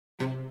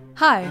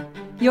Hi,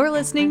 you're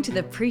listening to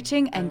the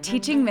preaching and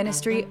teaching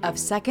ministry of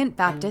Second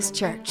Baptist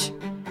Church.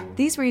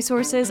 These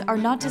resources are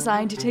not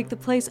designed to take the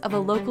place of a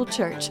local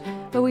church,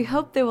 but we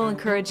hope they will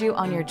encourage you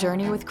on your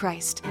journey with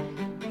Christ.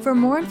 For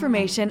more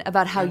information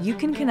about how you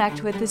can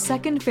connect with the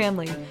Second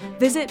family,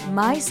 visit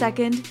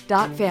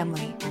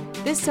mysecond.family.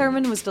 This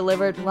sermon was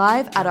delivered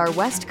live at our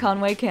West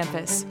Conway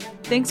campus.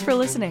 Thanks for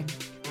listening.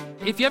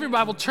 If you have your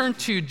Bible, turn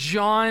to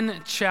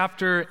John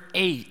chapter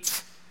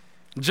 8.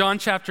 John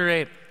chapter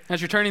 8. As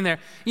you're turning there,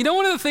 you know,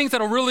 one of the things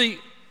that'll really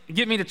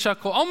get me to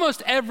chuckle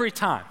almost every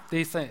time,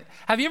 they say,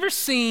 have you ever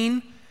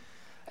seen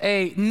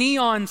a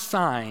neon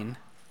sign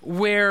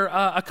where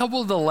a couple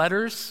of the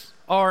letters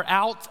are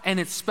out and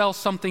it spells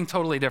something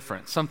totally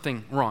different,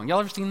 something wrong? Y'all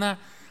ever seen that?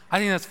 I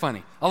think that's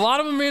funny. A lot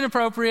of them are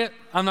inappropriate.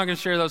 I'm not going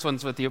to share those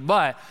ones with you,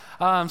 but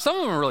some of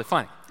them are really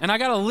funny. And I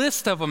got a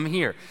list of them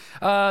here.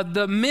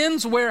 The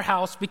Men's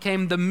Warehouse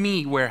became the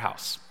Me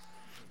Warehouse.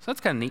 So that's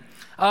kind of neat.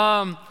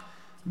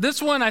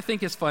 This one I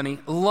think is funny.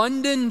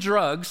 London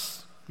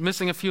Drugs,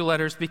 missing a few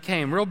letters,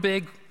 became real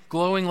big,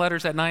 glowing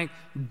letters at night.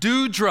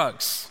 Do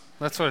drugs.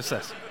 That's what it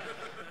says.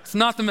 It's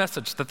not the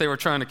message that they were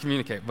trying to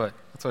communicate, but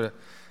that's what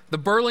the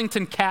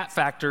Burlington Cat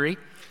Factory.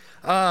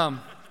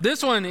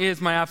 This one is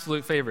my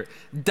absolute favorite.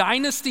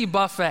 Dynasty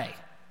Buffet.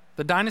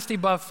 The Dynasty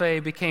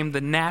Buffet became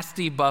the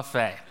Nasty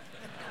Buffet.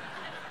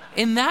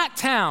 In that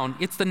town,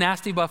 it's the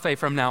Nasty Buffet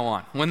from now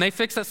on. When they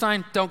fix that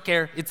sign, don't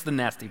care, it's the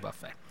Nasty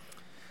Buffet.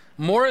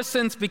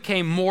 Morrison's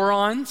became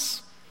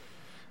Morons.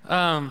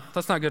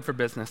 That's not good for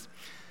business.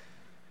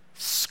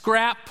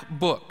 Scrap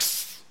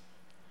Books.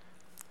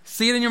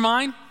 See it in your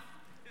mind?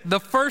 The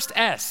first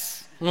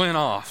S went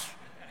off.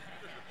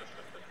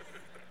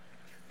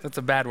 That's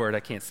a bad word,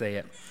 I can't say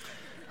it.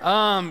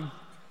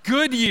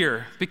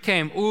 Goodyear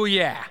became Ooh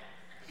Yeah.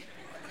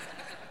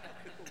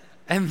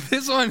 And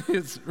this one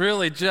is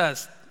really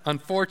just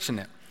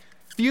unfortunate.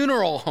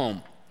 Funeral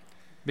Home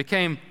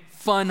became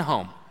Fun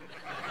Home.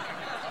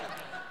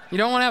 You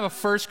don't want to have a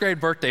first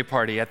grade birthday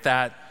party at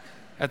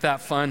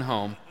that fun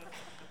home.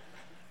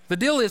 The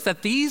deal is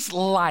that these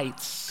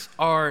lights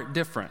are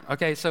different,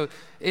 okay? So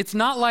it's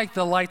not like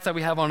the lights that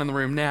we have on in the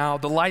room now,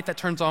 the light that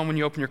turns on when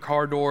you open your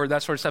car door,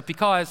 that sort of stuff,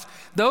 because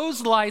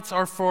those lights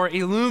are for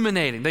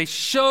illuminating. They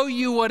show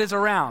you what is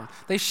around.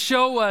 They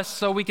show us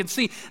so we can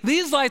see.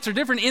 These lights are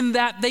different in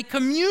that they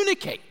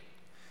communicate.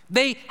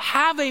 They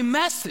have a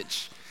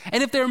message.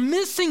 And if they're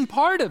missing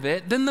part of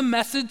it, then the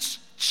message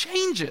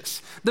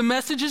changes. The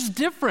message is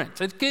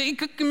different. It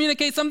could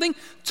communicate something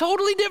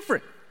totally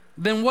different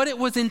than what it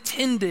was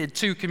intended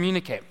to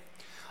communicate.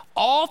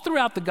 All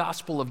throughout the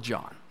Gospel of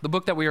John, the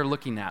book that we are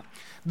looking at,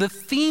 the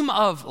theme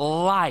of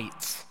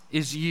light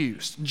is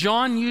used.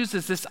 John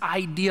uses this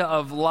idea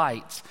of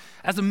light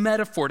as a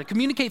metaphor to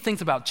communicate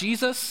things about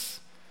Jesus,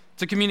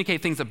 to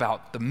communicate things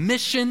about the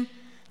mission,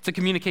 to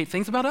communicate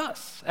things about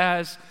us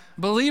as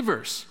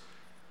believers.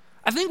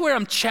 I think where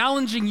I'm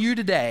challenging you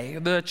today,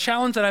 the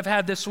challenge that I've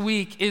had this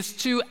week, is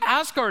to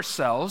ask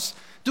ourselves,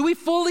 do we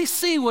fully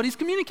see what he's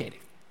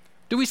communicating?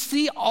 Do we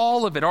see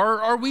all of it?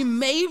 Or are we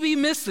maybe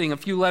missing a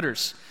few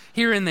letters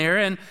here and there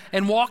and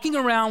walking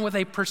around with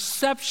a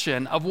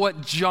perception of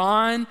what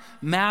John,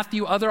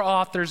 Matthew, other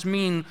authors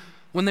mean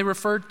when they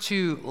refer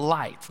to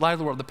light of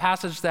the world? The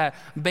passage that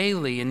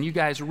Bailey and you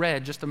guys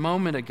read just a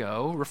moment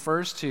ago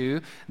refers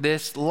to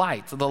this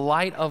light, the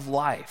light of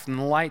life, and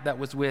the light that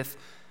was with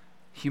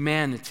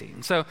humanity.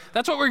 And so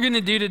that's what we're going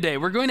to do today.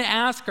 We're going to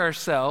ask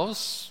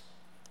ourselves,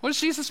 what does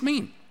Jesus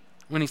mean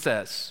when he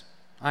says,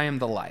 I am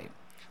the light?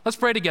 Let's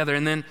pray together,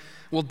 and then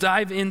we'll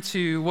dive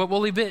into what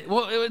will be.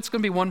 Well, it's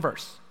going to be one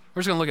verse.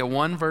 We're just going to look at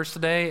one verse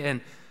today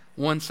and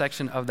one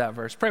section of that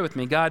verse. Pray with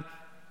me. God,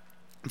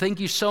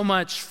 thank you so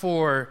much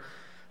for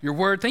your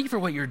word. Thank you for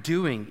what you're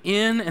doing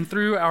in and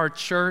through our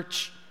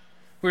church.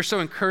 We're so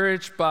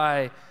encouraged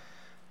by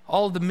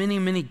all of the many,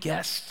 many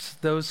guests,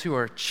 those who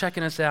are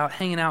checking us out,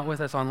 hanging out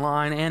with us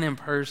online and in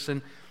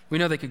person. We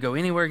know they could go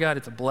anywhere, God.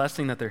 It's a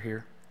blessing that they're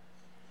here.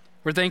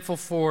 We're thankful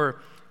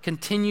for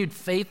continued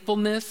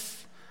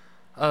faithfulness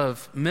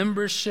of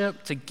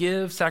membership to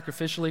give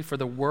sacrificially for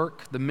the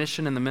work, the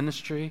mission, and the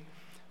ministry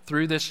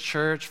through this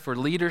church, for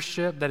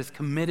leadership that is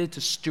committed to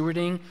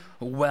stewarding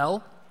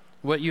well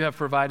what you have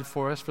provided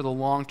for us for the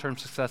long-term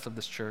success of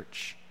this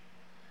church.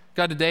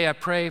 God, today I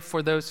pray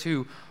for those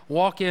who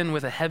walk in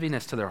with a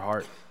heaviness to their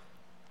heart,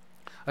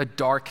 a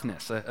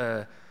darkness,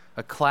 a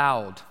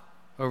cloud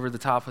over the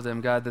top of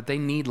them, God, that they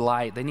need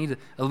light. They need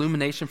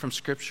illumination from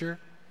Scripture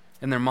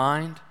in their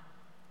mind.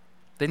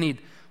 They need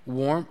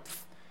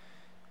warmth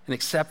and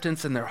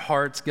acceptance in their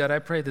hearts. God, I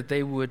pray that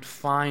they would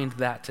find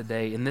that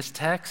today in this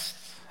text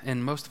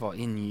and most of all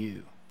in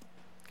you.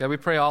 God, we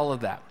pray all of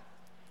that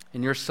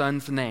in your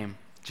Son's name,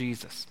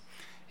 Jesus.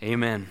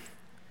 Amen.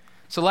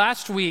 So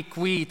last week,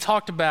 we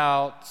talked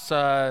about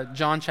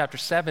John chapter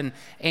 7,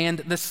 and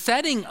the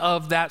setting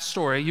of that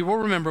story, you will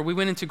remember, we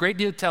went into great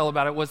detail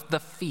about it, was the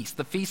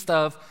feast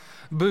of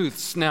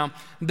booths. Now,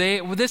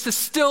 this is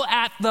still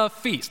at the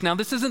feast. Now,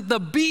 this isn't the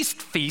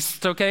Beast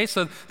Feast, okay?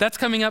 So that's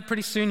coming up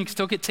pretty soon. You can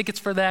still get tickets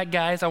for that,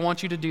 guys. I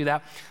want you to do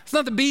that. It's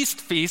not the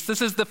Beast Feast.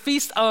 This is the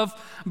Feast of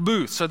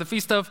Booths, or the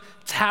Feast of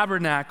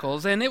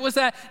Tabernacles. And it was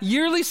that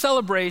yearly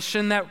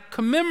celebration that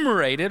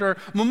commemorated or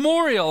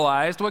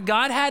memorialized what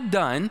God had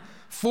done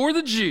for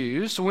the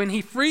Jews when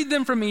he freed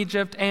them from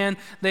Egypt and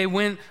they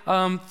went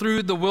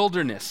through the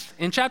wilderness.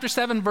 In chapter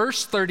 7,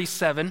 verse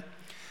 37,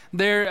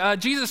 there,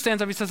 Jesus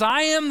stands up, he says,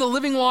 I am the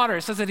living water.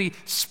 It says that he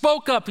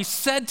spoke up, he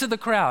said to the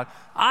crowd,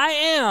 I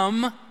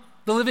am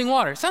the living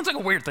water. It sounds like a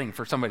weird thing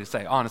for somebody to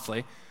say,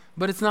 honestly,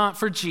 but it's not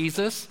for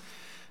Jesus.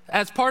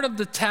 As part of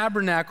the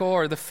tabernacle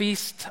or the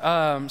feast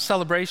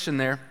celebration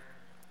there,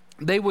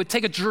 they would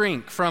take a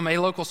drink from a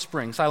local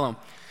spring, Siloam.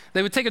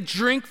 They would take a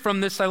drink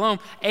from this Siloam,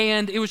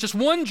 and it was just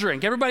one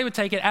drink. Everybody would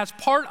take it as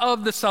part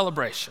of the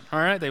celebration, all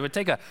right? They would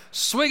take a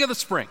swig of the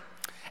spring.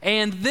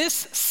 And this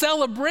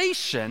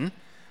celebration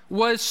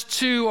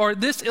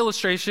this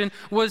illustration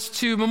was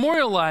to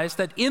memorialize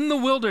that in the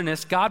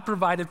wilderness, God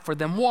provided for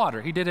them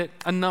water. He did it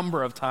a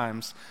number of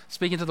times,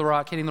 speaking to the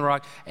rock, hitting the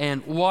rock,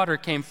 and water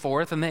came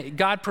forth. And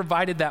God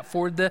provided that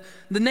for the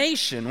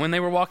nation when they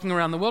were walking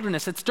around the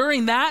wilderness. It's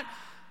during that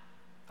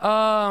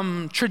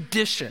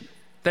tradition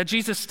that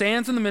Jesus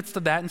stands in the midst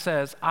of that and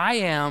says, I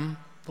am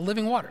the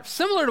living water.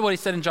 Similar to what he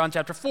said in John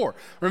chapter 4.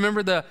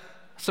 Remember the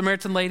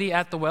Samaritan lady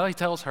at the well? He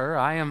tells her,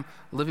 I am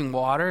living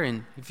water,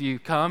 and if you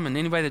come and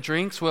anybody that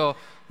drinks will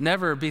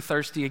never be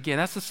thirsty again.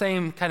 That's the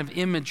same kind of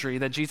imagery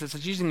that Jesus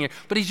is using here.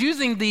 But he's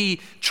using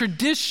the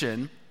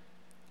tradition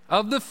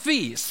of the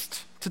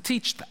feast to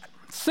teach that.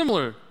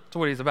 Similar to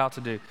what he's about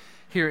to do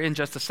here in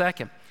just a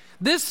second.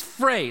 This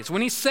phrase,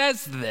 when he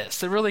says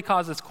this, it really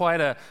causes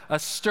quite a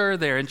stir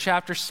there in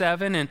chapter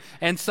 7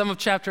 and some of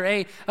chapter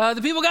 8. The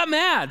people got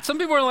mad. Some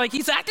people are like,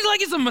 he's acting like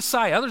he's a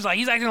Messiah. Others are like,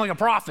 he's acting like a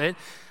prophet.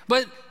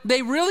 But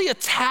they really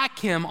attack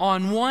him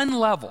on one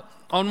level.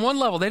 On one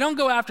level. They don't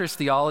go after his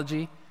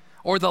theology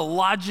or the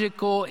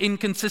logical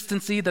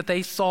inconsistency that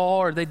they saw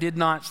or they did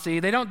not see.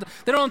 They don't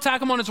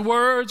attack him on his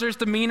words or his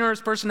demeanor or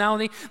his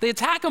personality. They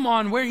attack him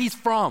on where he's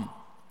from.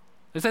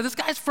 They say, this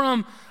guy's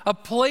from a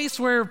place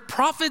where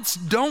prophets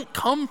don't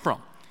come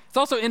from. It's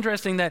also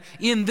interesting that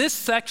in this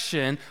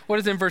section, what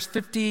is in verse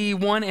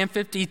 51 and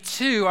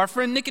 52, our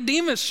friend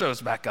Nicodemus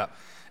shows back up.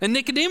 And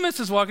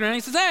Nicodemus is walking around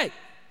and he says, hey,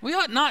 we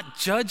ought not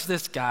judge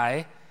this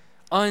guy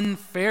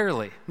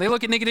unfairly. They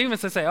look at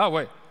Nicodemus and say, oh,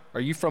 wait,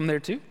 are you from there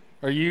too?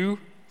 Are you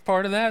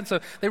part of that? So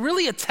they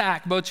really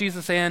attack both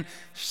Jesus and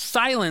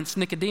silence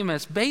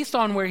Nicodemus based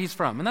on where he's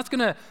from. And that's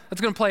gonna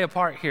play a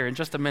part here in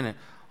just a minute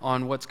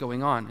on what's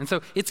going on. And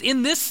so it's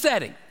in this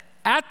setting,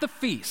 at the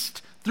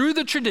feast, through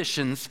the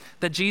traditions,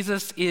 that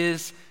Jesus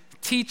is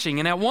teaching.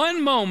 And at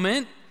one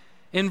moment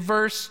in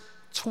verse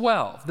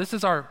 12, this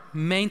is our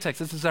main text,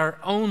 this is our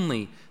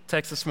only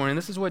text this morning.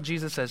 This is what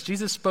Jesus says.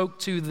 Jesus spoke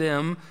to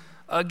them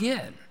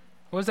again.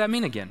 What does that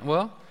mean again?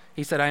 Well,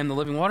 he said, I am the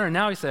living water. And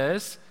now he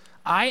says,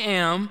 I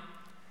am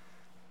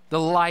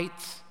the light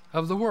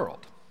of the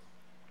world.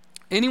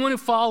 Anyone who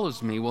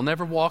follows me will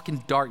never walk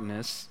in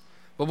darkness,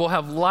 but will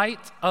have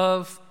light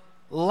of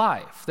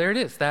life. There it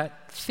is,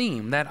 that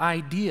theme, that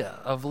idea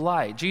of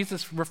light.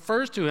 Jesus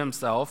refers to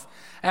himself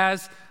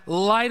as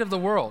light of the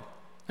world.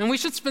 And we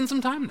should spend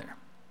some time there.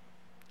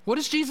 What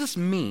does Jesus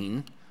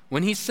mean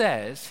when he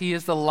says he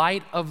is the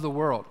light of the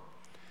world?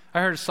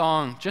 I heard a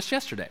song just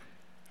yesterday,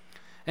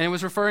 and it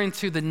was referring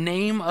to the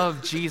name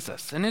of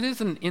Jesus. And it is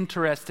an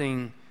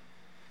interesting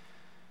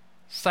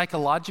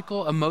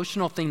psychological,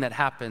 emotional thing that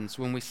happens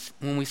when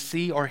we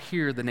see or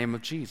hear the name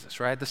of Jesus,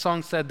 right? The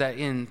song said that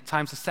in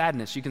times of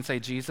sadness, you can say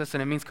Jesus,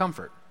 and it means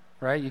comfort,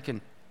 right? You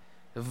can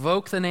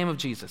evoke the name of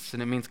Jesus,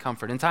 and it means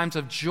comfort. In times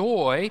of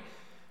joy,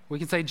 we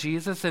can say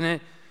Jesus, and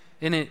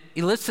it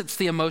elicits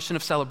the emotion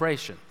of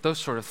celebration, those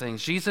sort of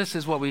things. Jesus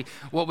is what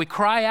we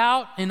cry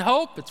out in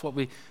hope. It's what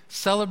we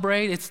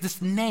celebrate. It's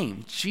this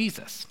name,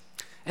 Jesus.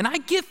 And I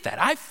get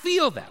that. I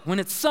feel that. When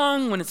it's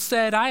sung, when it's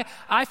said,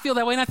 I feel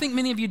that way, and I think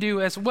many of you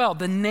do as well.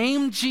 The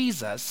name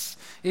Jesus,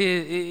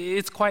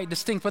 it's quite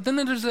distinct. But then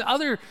there's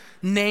other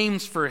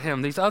names for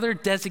him, these other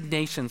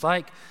designations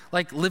like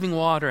living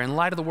water and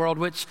light of the world,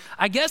 which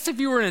I guess if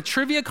you were in a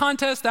trivia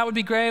contest, that would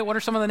be great. What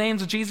are some of the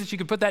names of Jesus? You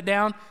could put that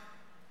down.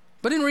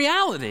 But in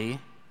reality,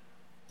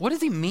 what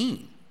does he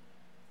mean?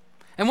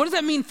 And what does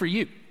that mean for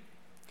you?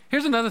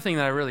 Here's another thing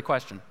that I really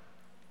question.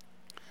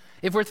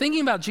 If we're thinking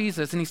about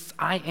Jesus and he's,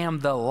 I am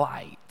the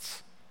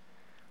light,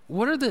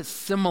 what are the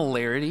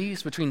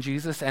similarities between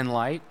Jesus and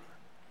light?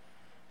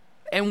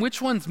 And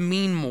which ones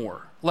mean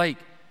more? Like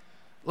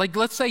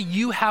let's say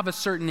you have a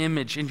certain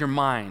image in your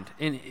mind,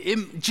 and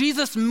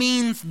Jesus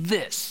means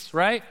this,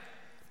 right?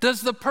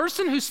 Does the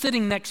person who's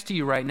sitting next to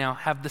you right now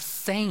have the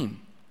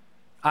same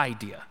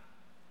idea?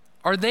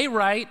 Are they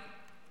right,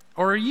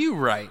 or are you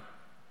right?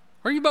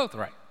 Or are you both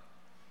right?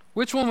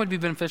 Which one would be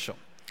beneficial?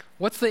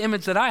 What's the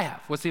image that I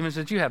have? What's the image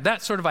that you have?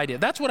 That sort of idea.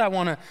 That's what I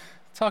want to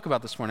talk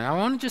about this morning. I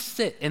want to just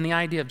sit in the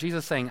idea of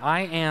Jesus saying,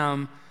 I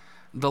am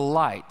the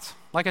light.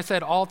 Like I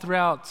said, all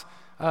throughout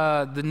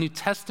the New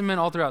Testament,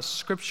 all throughout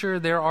Scripture,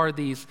 there are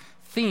these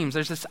themes.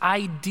 There's this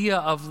idea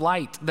of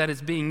light that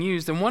is being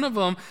used. And one of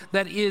them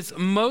that is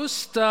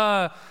most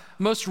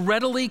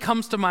readily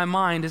comes to my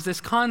mind is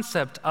this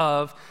concept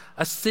of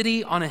a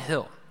city on a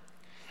hill.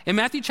 In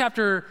Matthew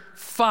chapter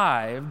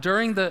 5,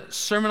 during the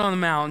Sermon on the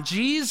Mount,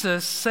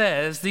 Jesus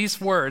says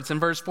these words in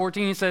verse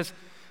 14. He says,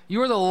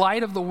 "You are the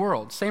light of the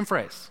world." Same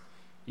phrase.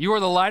 "You are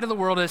the light of the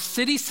world. A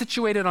city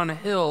situated on a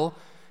hill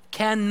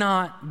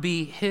cannot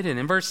be hidden."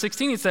 In verse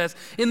 16, he says,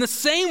 "In the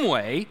same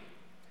way,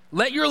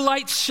 let your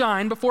light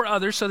shine before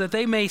others so that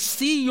they may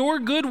see your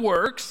good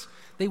works."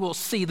 They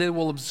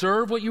will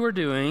observe what you are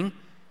doing,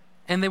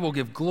 and they will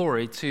give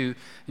glory to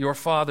your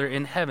Father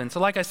in heaven. So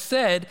like I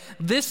said,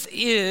 this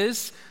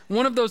is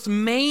one of those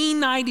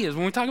main ideas.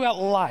 When we talk about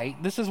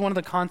light, this is one of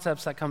the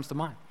concepts that comes to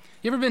mind.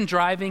 You ever been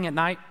driving at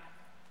night?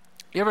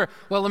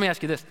 Well, let me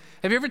ask you this.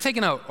 Have you ever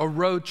taken a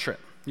road trip?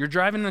 You're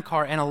driving in a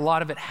car, and a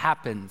lot of it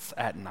happens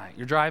at night.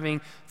 You're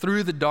driving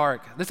through the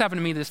dark. This happened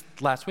to me this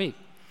last week.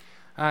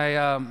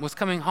 I was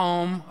coming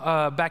home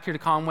back here to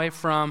Conway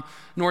from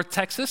North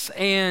Texas,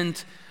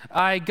 and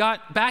I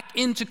got back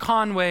into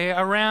Conway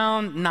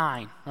around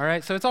 9, all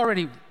right? So it's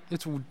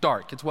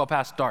dark. It's well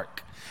past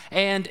dark.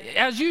 And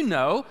as you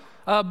know,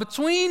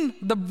 between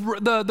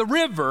the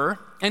river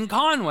and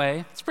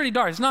Conway, it's pretty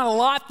dark. There's not a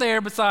lot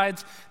there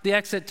besides the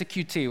exit to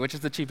QT, which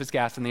is the cheapest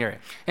gas in the area.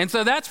 And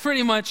so that's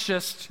pretty much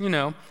just,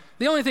 the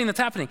only thing that's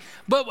happening.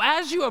 But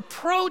as you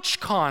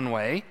approach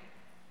Conway,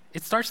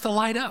 it starts to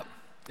light up.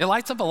 It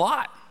lights up a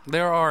lot.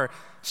 There are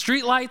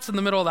street lights in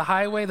the middle of the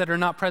highway that are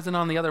not present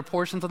on the other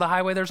portions of the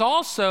highway. There's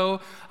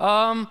also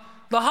the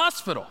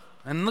hospital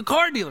and the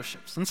car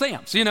dealerships and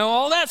Sam's.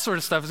 All that sort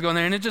of stuff is going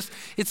there. And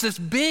it's this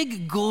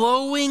big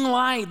glowing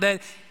light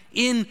that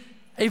in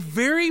a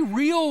very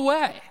real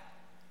way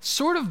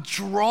sort of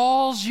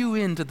draws you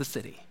into the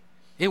city.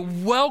 It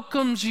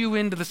welcomes you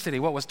into the city.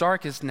 What was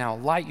dark is now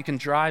light. You can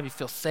drive, you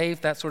feel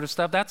safe, that sort of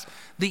stuff. That's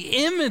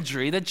the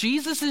imagery that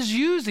Jesus is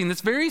using,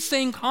 this very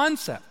same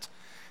concept.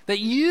 That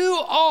you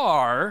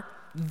are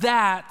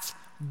that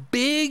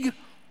big,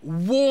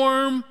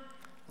 warm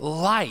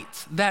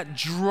light that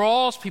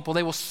draws people.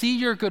 They will see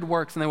your good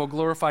works and they will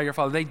glorify your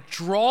Father. They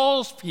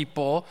draws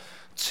people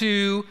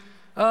to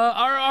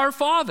our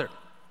Father.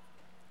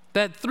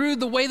 That through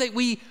the way that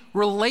we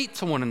relate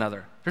to one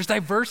another, there's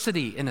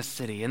diversity in a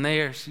city, and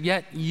there's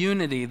yet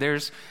unity.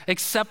 There's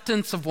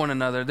acceptance of one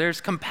another.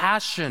 There's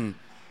compassion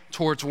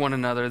towards one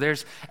another.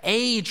 There's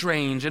age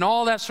range and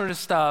all that sort of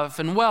stuff,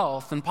 and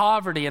wealth and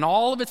poverty, and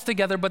all of it's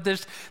together, but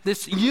there's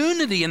this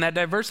unity in that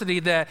diversity,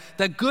 that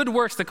good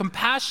works, the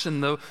compassion,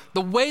 the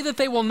way that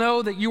they will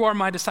know that you are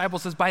my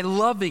disciples is by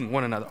loving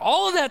one another.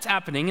 All of that's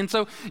happening, and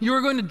so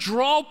you're going to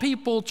draw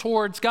people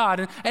towards God,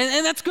 and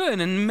that's good,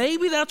 and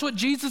maybe that's what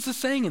Jesus is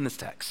saying in this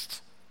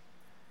text.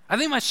 I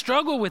think my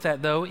struggle with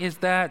that, though, is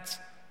that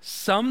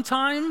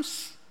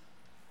sometimes,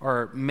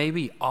 or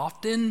maybe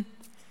often,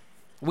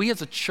 we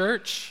as a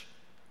church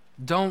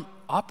don't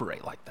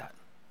operate like that.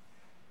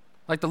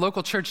 Like the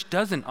local church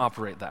doesn't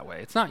operate that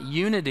way. It's not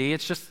unity,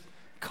 it's just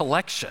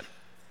collection.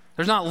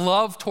 There's not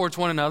love towards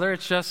one another,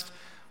 it's just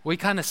we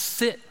kind of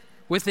sit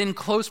within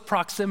close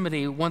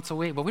proximity once a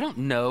week, but we don't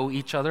know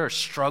each other or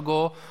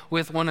struggle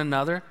with one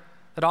another.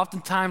 That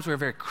oftentimes we're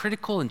very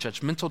critical and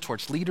judgmental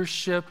towards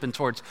leadership and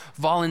towards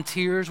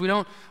volunteers. We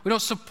don't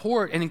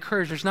support and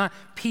encourage. There's not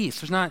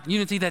peace, there's not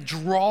unity that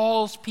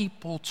draws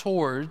people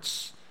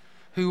towards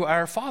who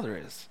our Father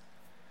is.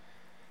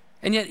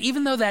 And yet,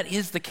 even though that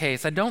is the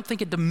case, I don't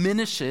think it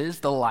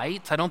diminishes the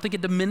light. I don't think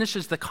it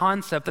diminishes the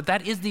concept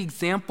that is the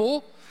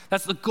example,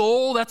 that's the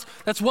goal, that's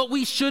what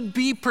we should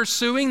be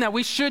pursuing, that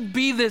we should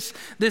be this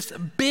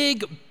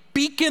big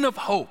beacon of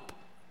hope,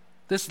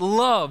 this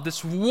love,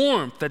 this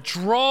warmth that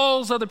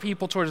draws other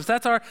people towards us.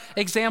 That's our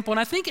example. And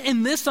I think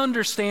in this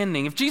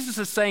understanding, if Jesus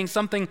is saying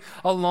something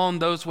along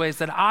those ways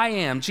that I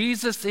am,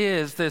 Jesus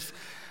is this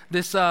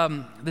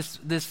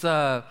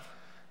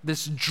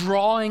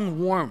drawing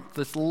warmth,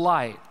 this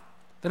light,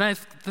 then I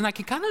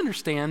can kind of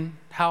understand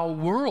how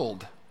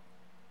world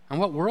and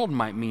what world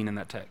might mean in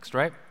that text,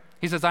 right?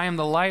 He says, I am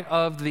the light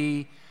of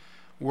the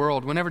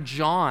world. Whenever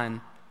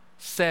John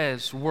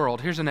says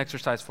world, here's an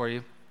exercise for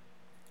you.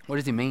 What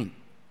does he mean?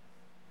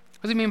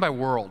 What does he mean by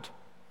world?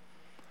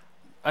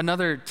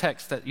 Another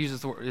text that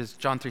uses the word is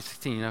John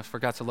 3:16, for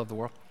God so loved the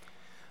world.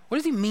 What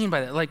does he mean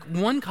by that? Like,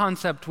 one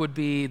concept would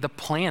be the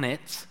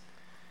planet.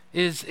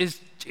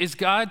 Is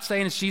God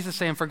saying, is Jesus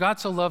saying, for God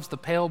so loves the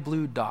pale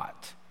blue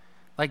dot?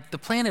 Like the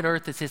planet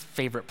Earth is his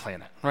favorite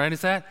planet, right?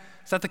 Is that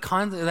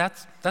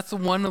that's the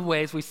one of the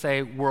ways we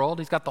say world.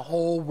 He's got the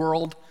whole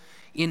world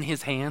in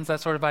his hands,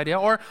 that sort of idea.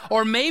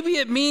 Or maybe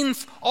it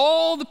means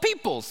all the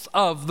peoples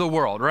of the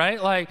world,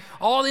 right? Like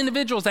all the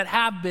individuals that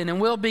have been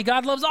and will be.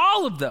 God loves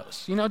all of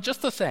those,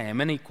 just the same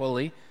and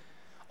equally.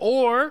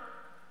 Or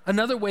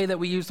another way that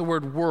we use the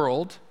word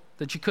world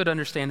that you could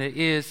understand it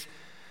is,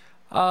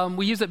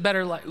 we use it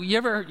better, like, you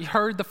ever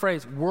heard the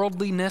phrase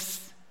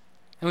worldliness?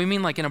 And we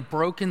mean like in a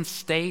broken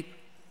state,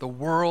 the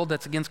world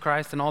that's against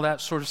Christ and all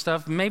that sort of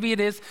stuff. Maybe it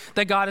is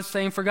that God is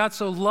saying, for God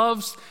so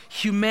loves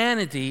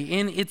humanity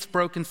in its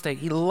broken state.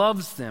 He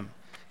loves them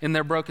in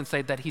their broken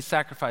state that he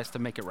sacrificed to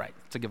make it right,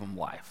 to give them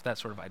life, that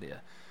sort of idea.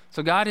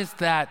 So God is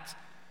that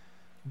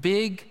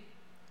big,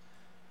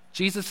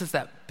 Jesus is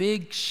that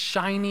big,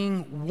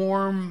 shining,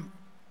 warm,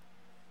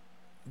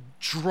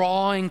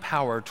 drawing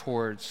power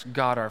towards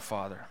God our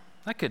Father.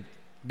 That could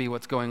be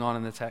what's going on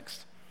in the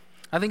text.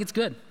 I think it's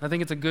good. I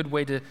think it's a good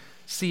way to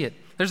see it.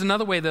 There's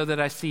another way, though, that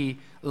I see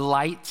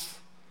light.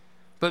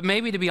 But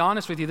maybe, to be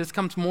honest with you, this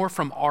comes more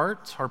from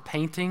art or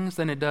paintings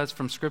than it does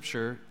from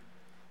Scripture.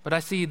 But I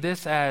see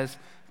this as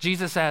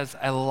Jesus as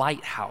a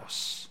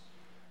lighthouse.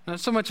 Not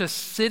so much a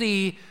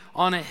city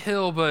on a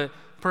hill, but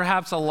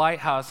perhaps a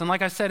lighthouse. And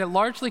like I said, it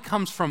largely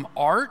comes from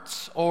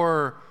art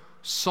or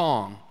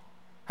song.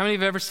 How many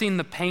of you have ever seen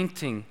the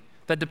painting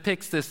that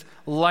depicts this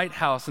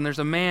lighthouse? And there's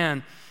a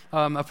man,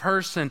 a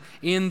person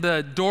in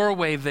the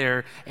doorway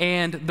there,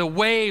 and the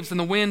waves and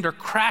the wind are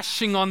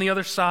crashing on the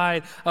other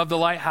side of the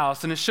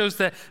lighthouse. And it shows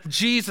that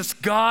Jesus,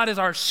 God, is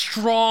our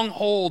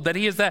stronghold, that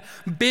he is that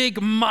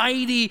big,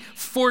 mighty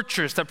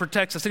fortress that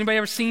protects us. Anybody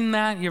ever seen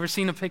that? You ever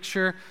seen a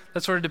picture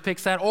that sort of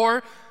depicts that?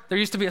 Or there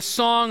used to be a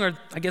song, or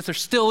I guess there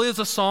still is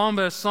a song,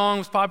 but a song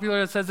was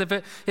popular that says, if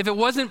it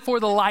wasn't for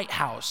the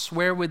lighthouse,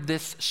 where would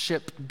this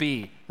ship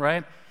be,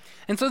 right?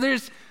 And so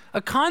there's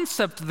a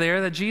concept there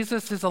that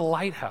Jesus is a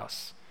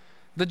lighthouse.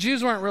 The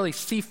Jews weren't really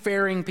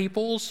seafaring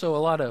people, so a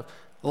lot of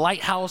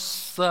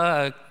lighthouse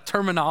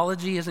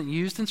terminology isn't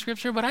used in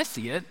Scripture, but I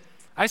see it.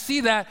 I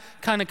see that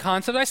kind of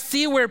concept. I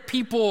see where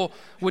people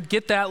would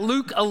get that.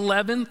 Luke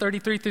 11,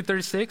 33 through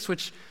 36,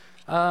 which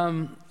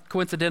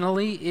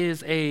coincidentally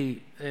is a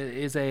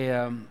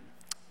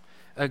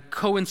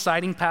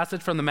coinciding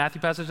passage from the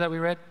Matthew passage that we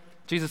read.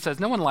 Jesus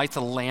says, no one lights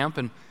a lamp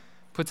and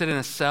puts it in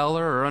a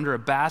cellar or under a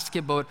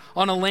basket, but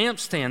on a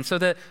lampstand, so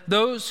that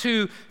those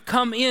who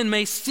come in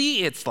may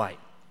see its light.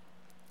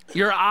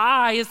 Your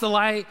eye is the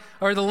light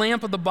or the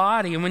lamp of the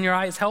body, and when your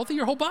eye is healthy,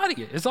 your whole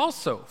body is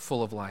also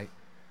full of light.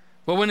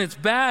 But when it's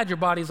bad, your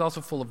body is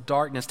also full of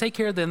darkness. Take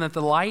care then that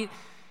the light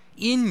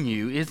in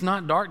you is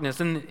not darkness.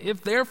 And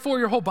if therefore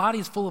your whole body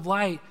is full of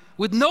light,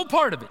 with no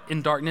part of it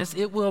in darkness,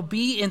 it will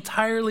be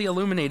entirely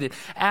illuminated,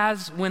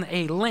 as when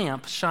a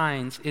lamp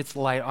shines its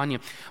light on you.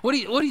 What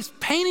he's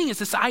painting is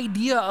this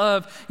idea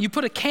of you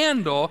put a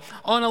candle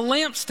on a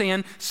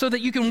lampstand so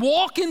that you can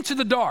walk into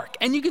the dark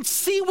and you can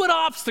see what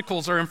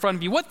obstacles are in front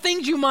of you, what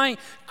things you might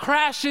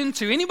crash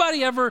into.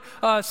 Anybody ever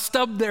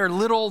stubbed their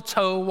little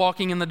toe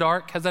walking in the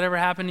dark? Has that ever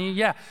happened to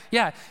you?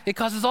 Yeah. It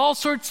causes all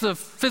sorts of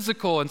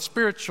physical and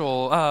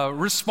spiritual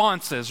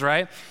responses,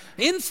 right?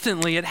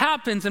 Instantly it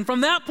happens, and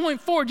from that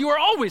point forward, you are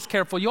always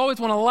careful. You always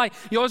want to light.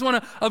 You always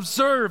want to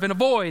observe and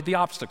avoid the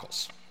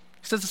obstacles.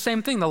 He says the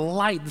same thing. The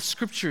light, the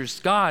Scriptures,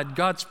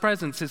 God's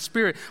presence, His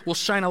Spirit will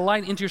shine a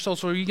light into your soul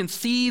so you can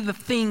see the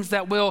things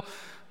that will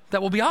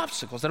be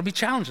obstacles, that will be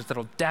challenges, that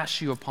will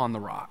dash you upon the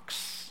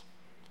rocks.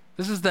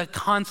 This is the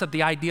concept,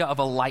 the idea of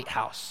a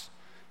lighthouse.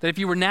 That if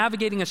you were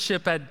navigating a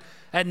ship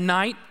at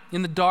night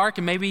in the dark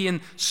and maybe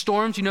in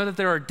storms, you know that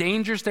there are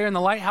dangers there, and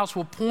the lighthouse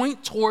will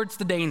point towards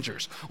the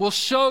dangers. Will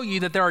show you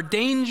that there are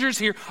dangers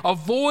here.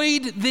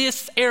 Avoid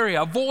this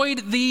area.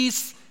 Avoid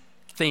these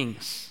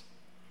things.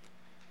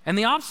 And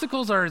the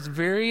obstacles are as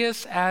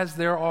various as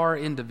there are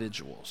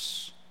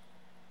individuals.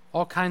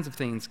 All kinds of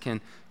things can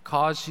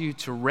cause you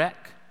to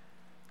wreck.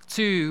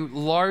 Two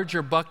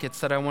larger buckets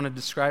that I want to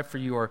describe for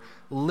you are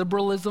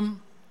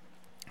liberalism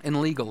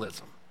and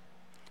legalism.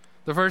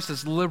 The first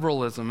is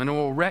liberalism, and it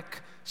will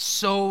wreck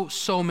so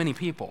many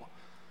people.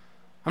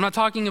 I'm not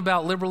talking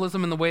about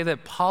liberalism in the way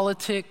that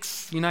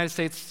politics, United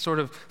States sort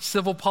of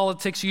civil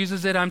politics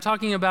uses it. I'm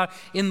talking about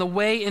in the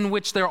way in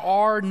which there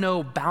are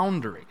no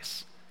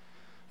boundaries.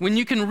 When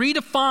you can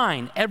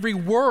redefine every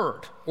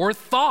word or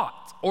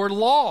thought or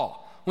law,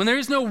 when there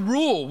is no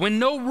rule, when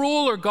no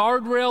rule or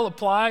guardrail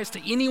applies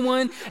to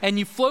anyone, and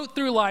you float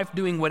through life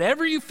doing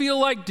whatever you feel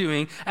like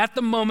doing at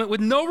the moment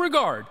with no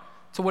regard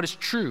to what is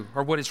true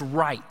or what is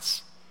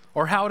right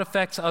or how it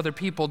affects other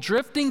people.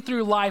 Drifting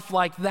through life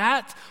like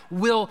that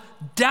will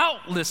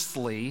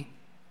doubtlessly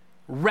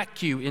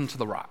wreck you into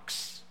the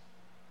rocks.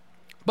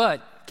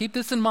 But keep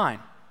this in mind.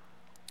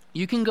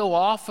 You can go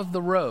off of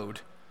the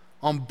road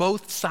on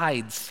both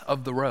sides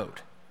of the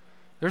road.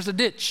 There's a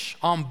ditch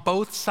on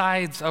both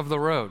sides of the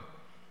road,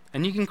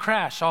 and you can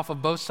crash off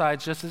of both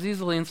sides just as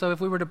easily. And so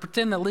if we were to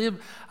pretend that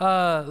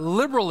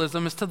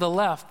liberalism is to the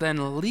left,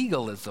 then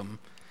legalism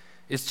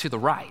is to the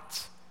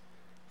right.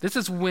 This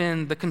is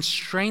when the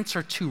constraints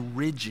are too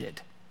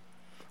rigid.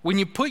 When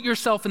you put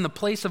yourself in the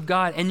place of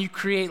God and you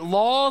create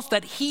laws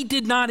that He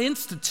did not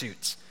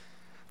institute.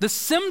 The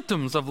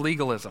symptoms of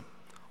legalism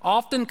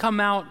often come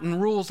out in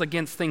rules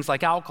against things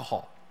like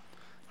alcohol,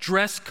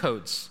 dress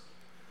codes,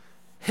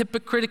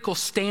 hypocritical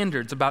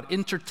standards about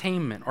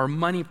entertainment or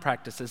money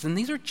practices, and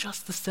these are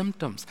just the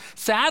symptoms.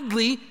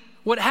 Sadly,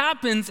 what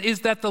happens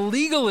is that the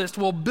legalist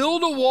will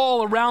build a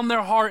wall around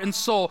their heart and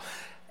soul,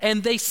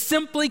 and they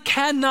simply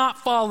cannot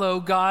follow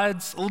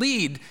God's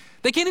lead.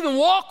 They can't even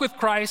walk with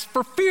Christ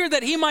for fear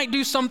that he might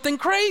do something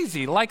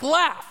crazy, like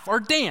laugh or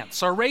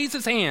dance or raise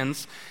his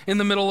hands in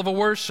the middle of a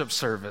worship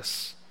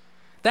service.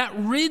 That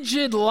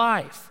rigid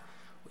life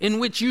in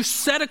which you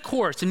set a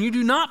course and you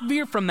do not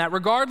veer from that,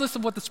 regardless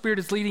of what the Spirit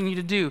is leading you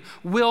to do,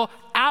 will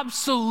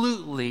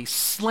absolutely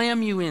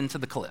slam you into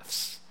the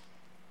cliffs.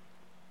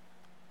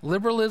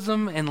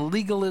 Liberalism and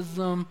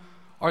legalism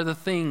are the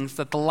things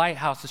that the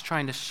Lighthouse is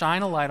trying to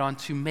shine a light on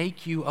to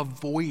make you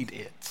avoid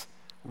it,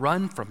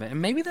 run from it. And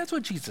maybe that's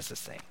what Jesus is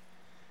saying.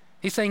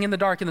 He's saying, in the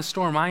dark, in the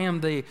storm, I am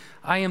the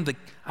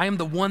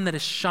one that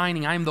is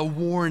shining. I am the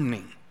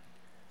warning,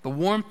 the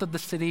warmth of the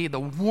city, the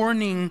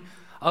warning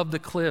of the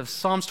cliffs.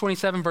 Psalms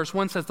 27 verse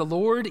 1 says, the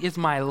Lord is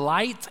my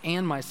light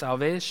and my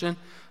salvation.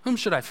 Whom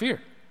should I fear?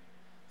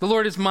 The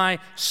Lord is my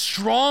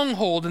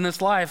stronghold in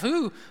this life.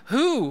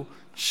 Who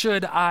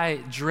should I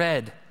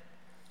dread?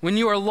 When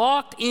you are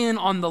locked in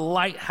on the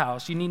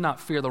Lighthouse, you need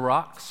not fear the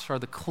rocks or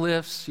the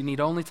cliffs. You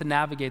need only to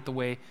navigate the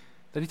way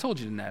that he told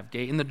you to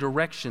navigate, in the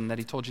direction that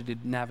he told you to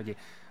navigate.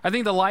 I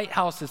think the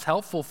Lighthouse is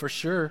helpful for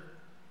sure,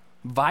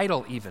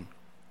 vital even,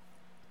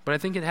 but I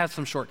think it has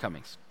some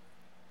shortcomings.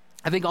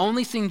 I think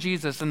only seeing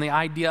Jesus and the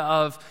idea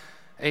of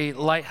a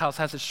lighthouse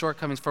has its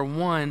shortcomings. For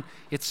one,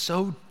 it's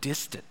so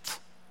distant.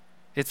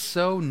 It's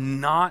so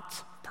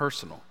not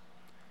personal.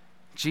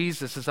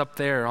 Jesus is up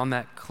there on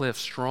that cliff,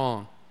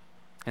 strong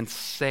and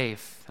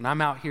safe, and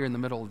I'm out here in the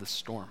middle of the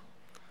storm.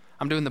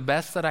 I'm doing the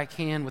best that I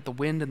can with the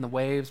wind and the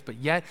waves, but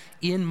yet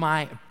in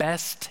my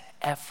best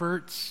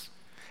efforts,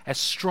 as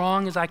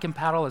strong as I can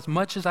paddle, as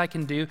much as I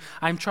can do,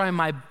 I'm trying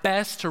my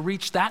best to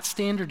reach that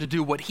standard to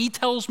do what he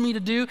tells me to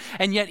do,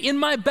 and yet in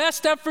my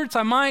best efforts,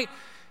 I might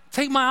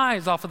take my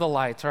eyes off of the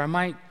lights, or I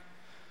might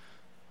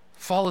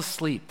fall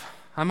asleep.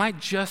 I might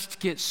just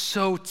get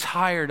so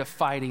tired of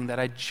fighting that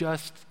I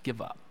just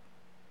give up.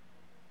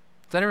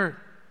 You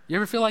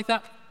ever feel like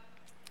that?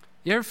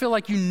 You ever feel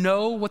like you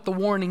know what the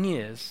warning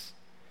is?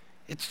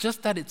 It's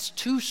just that it's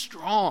too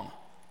strong.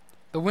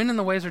 The wind and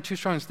the waves are too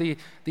strong. The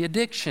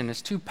addiction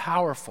is too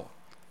powerful.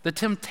 The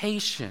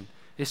temptation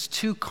is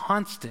too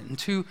constant and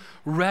too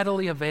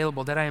readily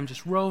available that I am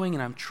just rowing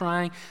and I'm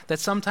trying, that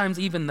sometimes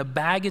even the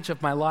baggage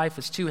of my life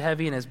is too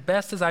heavy, and as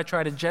best as I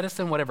try to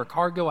jettison whatever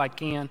cargo I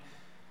can,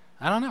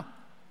 I don't know.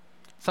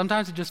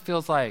 Sometimes it just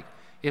feels like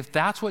if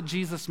that's what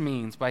Jesus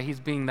means by he's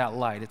being that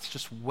light, it's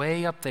just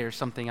way up there,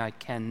 something I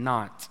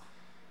cannot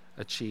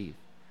achieve.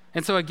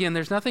 And so again,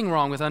 there's nothing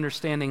wrong with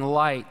understanding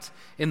light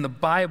in the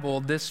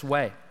Bible this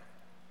way.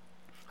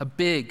 A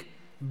big,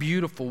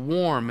 beautiful,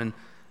 warm,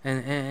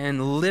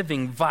 and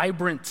living,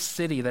 vibrant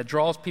city that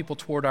draws people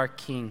toward our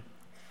King.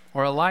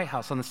 Or a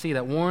lighthouse on the sea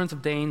that warns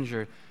of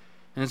danger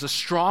and is a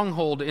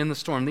stronghold in the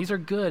storm. These are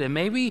good, and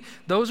maybe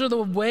those are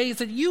the ways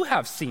that you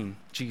have seen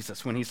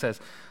Jesus when he says,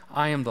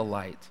 I am the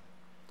light.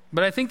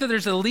 But I think that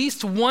there's at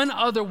least one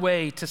other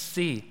way to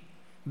see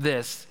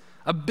this,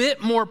 a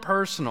bit more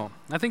personal.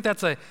 I think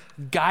that's a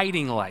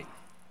guiding light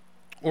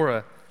or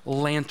a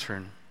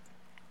lantern.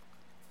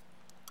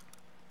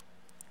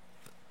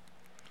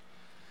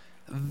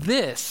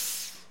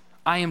 This,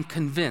 I am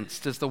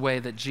convinced, is the way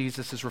that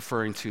Jesus is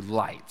referring to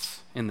light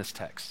in this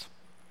text.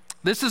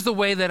 This is the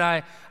way that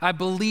I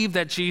believe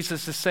that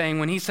Jesus is saying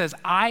when he says,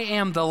 I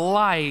am the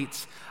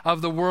light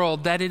of the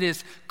world, that it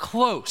is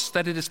close,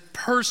 that it is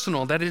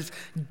personal, that it is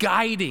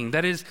guiding,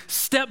 that it is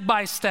step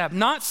by step,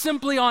 not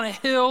simply on a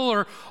hill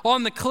or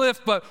on the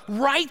cliff, but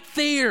right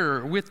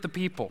there with the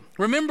people.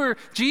 Remember,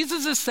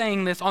 Jesus is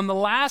saying this on the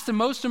last and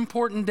most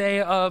important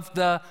day of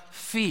the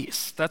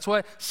feast. That's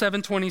what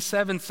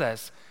 727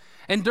 says.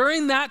 And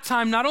during that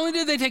time, not only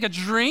did they take a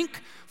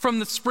drink from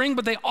the spring,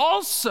 but they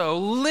also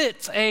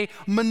lit a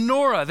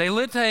menorah. They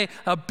lit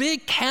a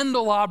big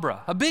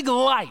candelabra, a big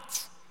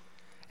light.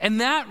 And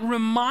that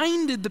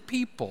reminded the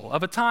people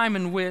of a time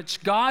in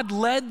which God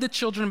led the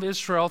children of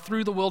Israel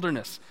through the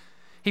wilderness.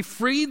 He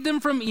freed them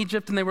from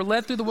Egypt, and they were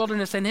led through the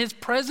wilderness, and his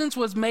presence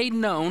was made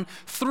known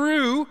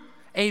through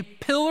a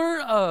pillar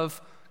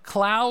of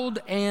cloud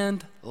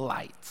and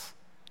light,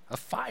 a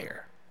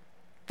fire.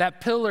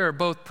 That pillar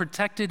both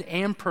protected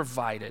and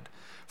provided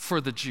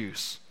for the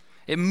Jews.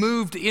 It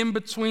moved in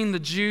between the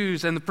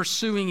Jews and the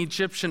pursuing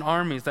Egyptian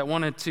armies that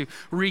wanted to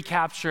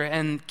recapture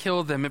and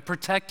kill them. It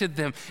protected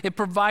them. It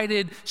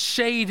provided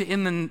shade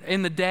in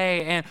the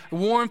day and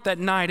warmth at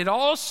night. It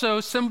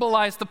also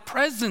symbolized the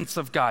presence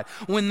of God.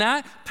 When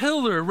that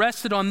pillar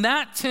rested on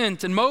that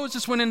tent and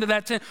Moses went into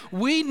that tent,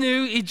 we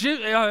knew,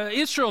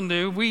 Israel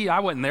knew, I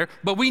wasn't there,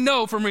 but we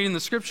know from reading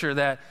the scripture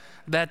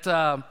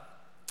that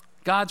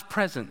God's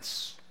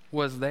presence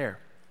was there,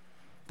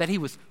 that he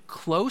was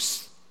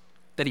close,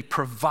 that he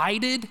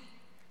provided,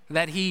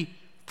 that he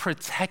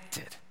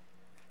protected.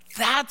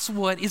 That's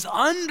what is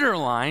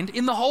underlined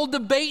in the whole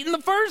debate in the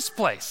first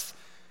place.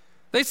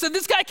 They said,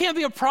 this guy can't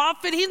be a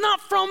prophet. He's not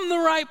from the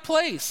right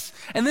place.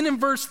 And then in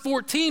verse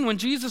 14, when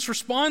Jesus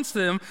responds to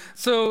them,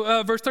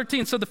 verse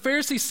 13, so the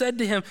Pharisees said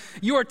to him,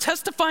 you are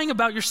testifying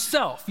about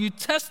yourself. You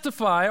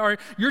testify, or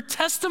your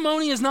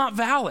testimony is not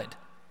valid.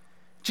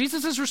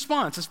 Jesus'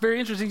 response is very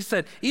interesting. He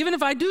said, even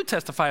if I do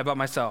testify about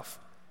myself,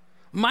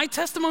 My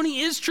testimony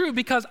is true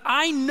because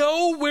I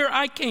know where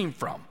I came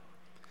from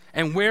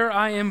and where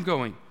I am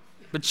going.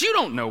 But you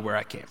don't know where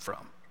I came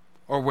from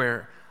or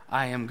where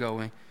I am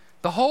going.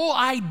 The whole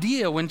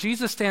idea when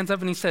Jesus stands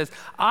up and he says,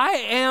 I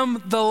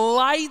am the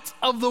light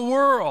of the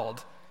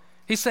world,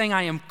 he's saying,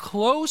 I am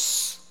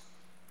close,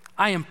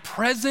 I am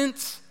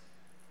present,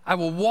 I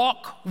will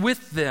walk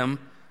with them,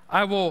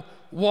 I will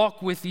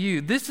walk with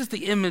you. This is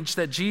the image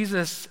that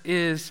Jesus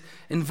is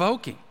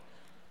invoking.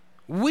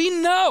 We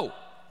know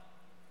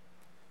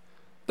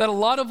that a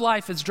lot of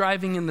life is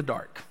driving in the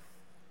dark.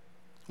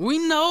 We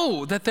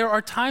know that there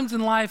are times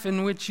in life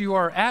in which you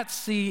are at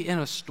sea in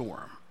a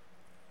storm.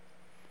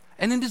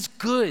 And it is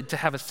good to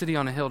have a city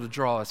on a hill to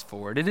draw us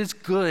forward. It is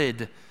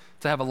good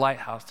to have a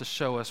lighthouse to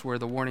show us where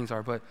the warnings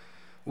are, but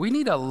we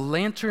need a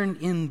lantern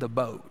in the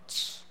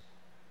boats.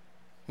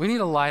 We need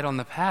a light on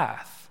the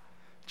path.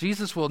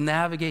 Jesus will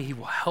navigate, he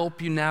will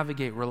help you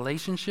navigate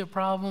relationship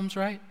problems,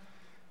 right?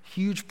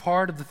 Huge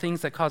part of the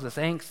things that cause us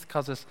angst,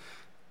 cause us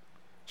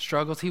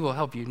struggles. He will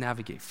help you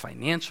navigate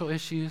financial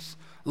issues.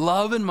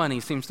 Love and money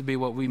seems to be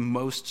what we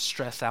most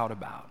stress out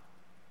about.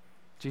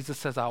 Jesus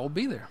says, I will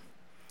be there.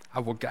 I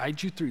will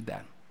guide you through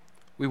that.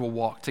 We will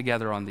walk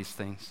together on these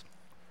things.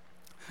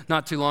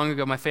 Not too long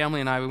ago, my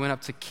family and I, we went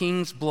up to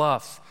Kings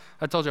Bluff.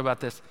 I told you about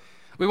this.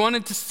 We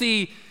wanted to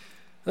see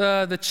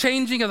the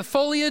changing of the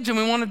foliage, and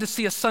we wanted to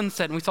see a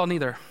sunset, and we saw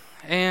neither.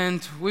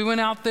 And we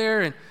went out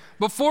there, and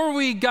before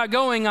we got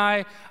going,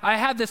 I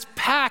had this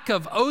pack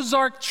of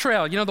Ozark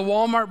Trail, you know, the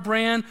Walmart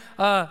brand,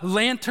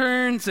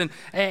 lanterns and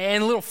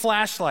little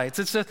flashlights.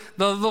 It's just,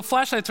 the little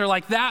flashlights are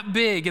like that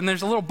big, and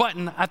there's a little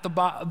button at the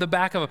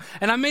back of them.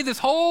 And I made this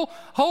whole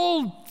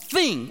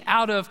thing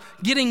out of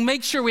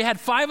make sure we had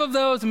 5 of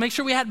those and make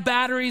sure we had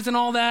batteries and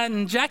all that.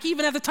 And Jackie,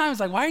 even at the time, was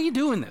like, why are you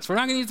doing this? We're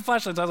not going to use the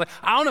flashlights. I was like,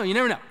 I don't know. You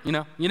never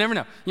know. You never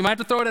know. You might have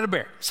to throw it at a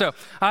bear. So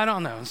I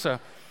don't know. So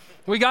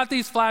we got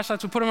these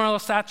flashlights, we put them in our little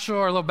satchel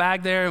or a little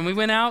bag there, and we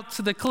went out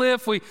to the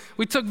cliff. We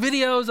took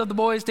videos of the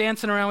boys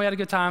dancing around. We had a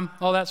good time,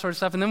 all that sort of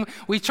stuff. And then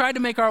we tried to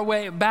make our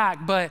way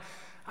back. But,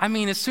 I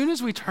mean, as soon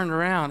as we turned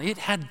around, it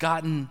had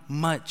gotten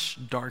much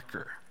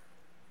darker.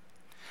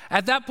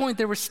 At that point,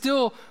 there was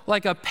still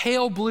like a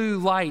pale blue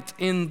light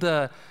in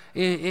the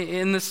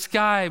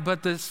sky,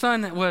 but the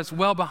sun was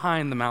well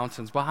behind the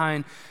mountains,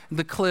 behind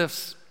the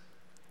cliffs.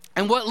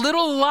 And what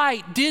little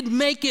light did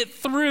make it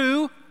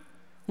through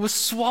was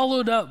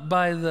swallowed up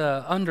by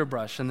the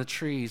underbrush and the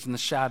trees and the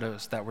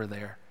shadows that were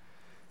there.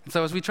 And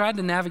so as we tried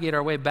to navigate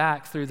our way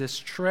back through this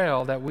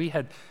trail that we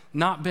had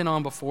not been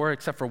on before,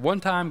 except for one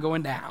time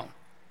going down,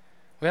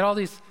 we had all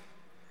these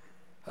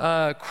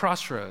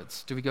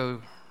crossroads. Do we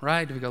go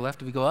right? Do we go left?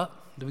 Do we go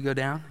up? Do we go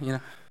down? You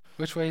know,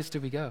 which ways do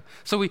we go?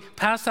 So we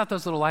passed out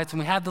those little lights, and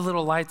we had the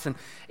little lights, and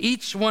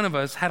each one of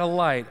us had a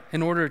light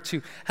in order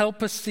to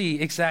help us see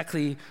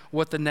exactly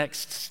what the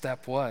next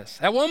step was.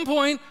 At one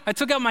point, I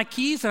took out my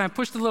keys, and I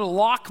pushed the little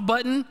lock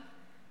button,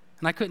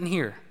 and I couldn't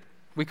hear.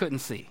 We couldn't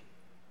see.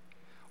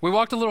 We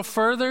walked a little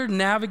further,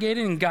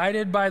 navigated and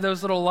guided by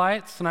those little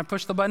lights, and I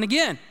pushed the button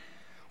again.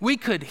 We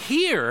could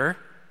hear,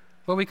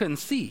 but we couldn't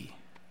see.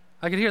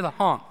 I could hear the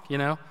honk, you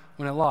know,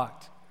 when it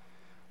locked.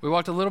 We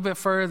walked a little bit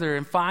further,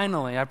 and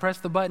finally, I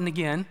pressed the button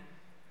again,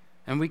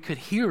 and we could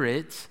hear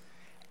it,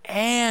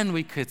 and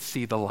we could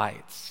see the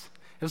lights.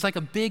 It was like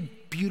a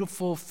big,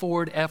 beautiful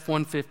Ford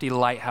F-150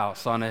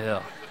 lighthouse on a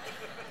hill.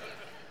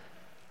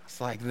 It's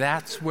like,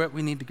 that's what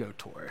we need to go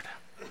toward.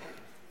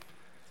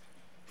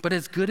 But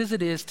as good as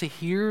it is to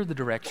hear the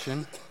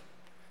direction,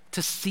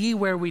 to see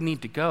where we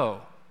need to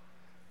go,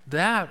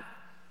 that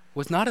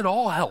was not at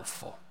all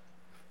helpful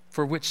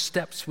for which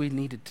steps we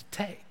needed to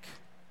take.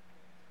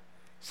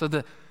 So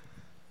the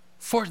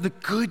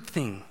good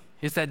thing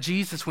is that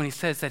Jesus, when he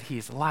says that he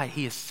is light,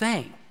 he is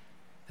saying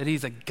that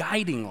he's a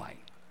guiding light,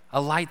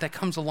 a light that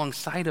comes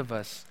alongside of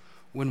us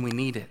when we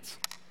need it.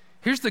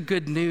 Here's the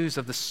good news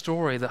of the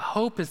story. The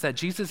hope is that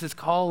Jesus is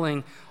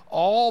calling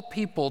all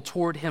people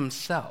toward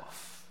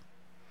himself.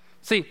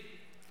 See,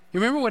 you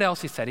remember what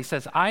else he said? He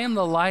says, I am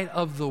the light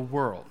of the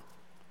world.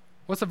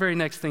 What's the very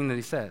next thing that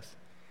he says?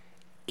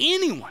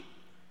 Anyone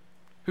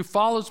who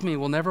follows me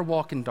will never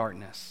walk in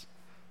darkness,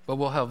 but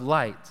will have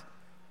light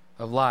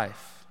of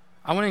life.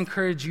 I want to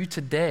encourage you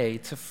today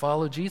to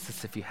follow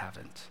Jesus if you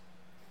haven't.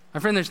 My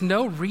friend, there's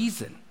no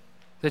reason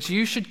that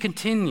you should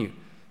continue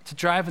to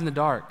drive in the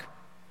dark,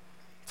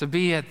 to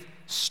be at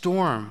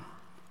storm,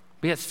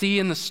 be at sea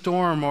in the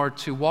storm, or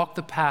to walk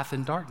the path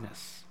in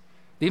darkness.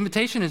 The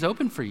invitation is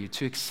open for you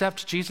to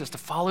accept Jesus, to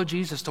follow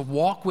Jesus, to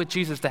walk with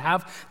Jesus, to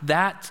have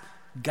that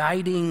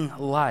guiding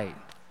light,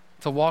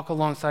 to walk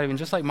alongside of him.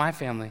 Just like my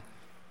family,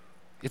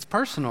 it's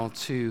personal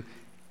to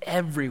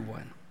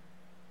everyone.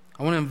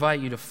 I want to invite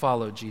you to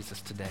follow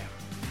Jesus today.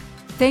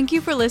 Thank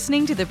you for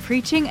listening to the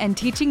preaching and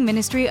teaching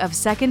ministry of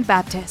Second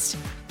Baptist.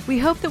 We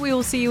hope that we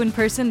will see you in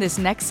person this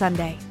next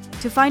Sunday.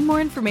 To find more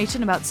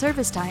information about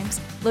service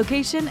times,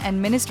 location, and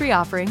ministry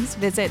offerings,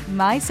 visit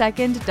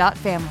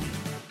mysecond.family.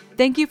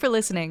 Thank you for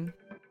listening.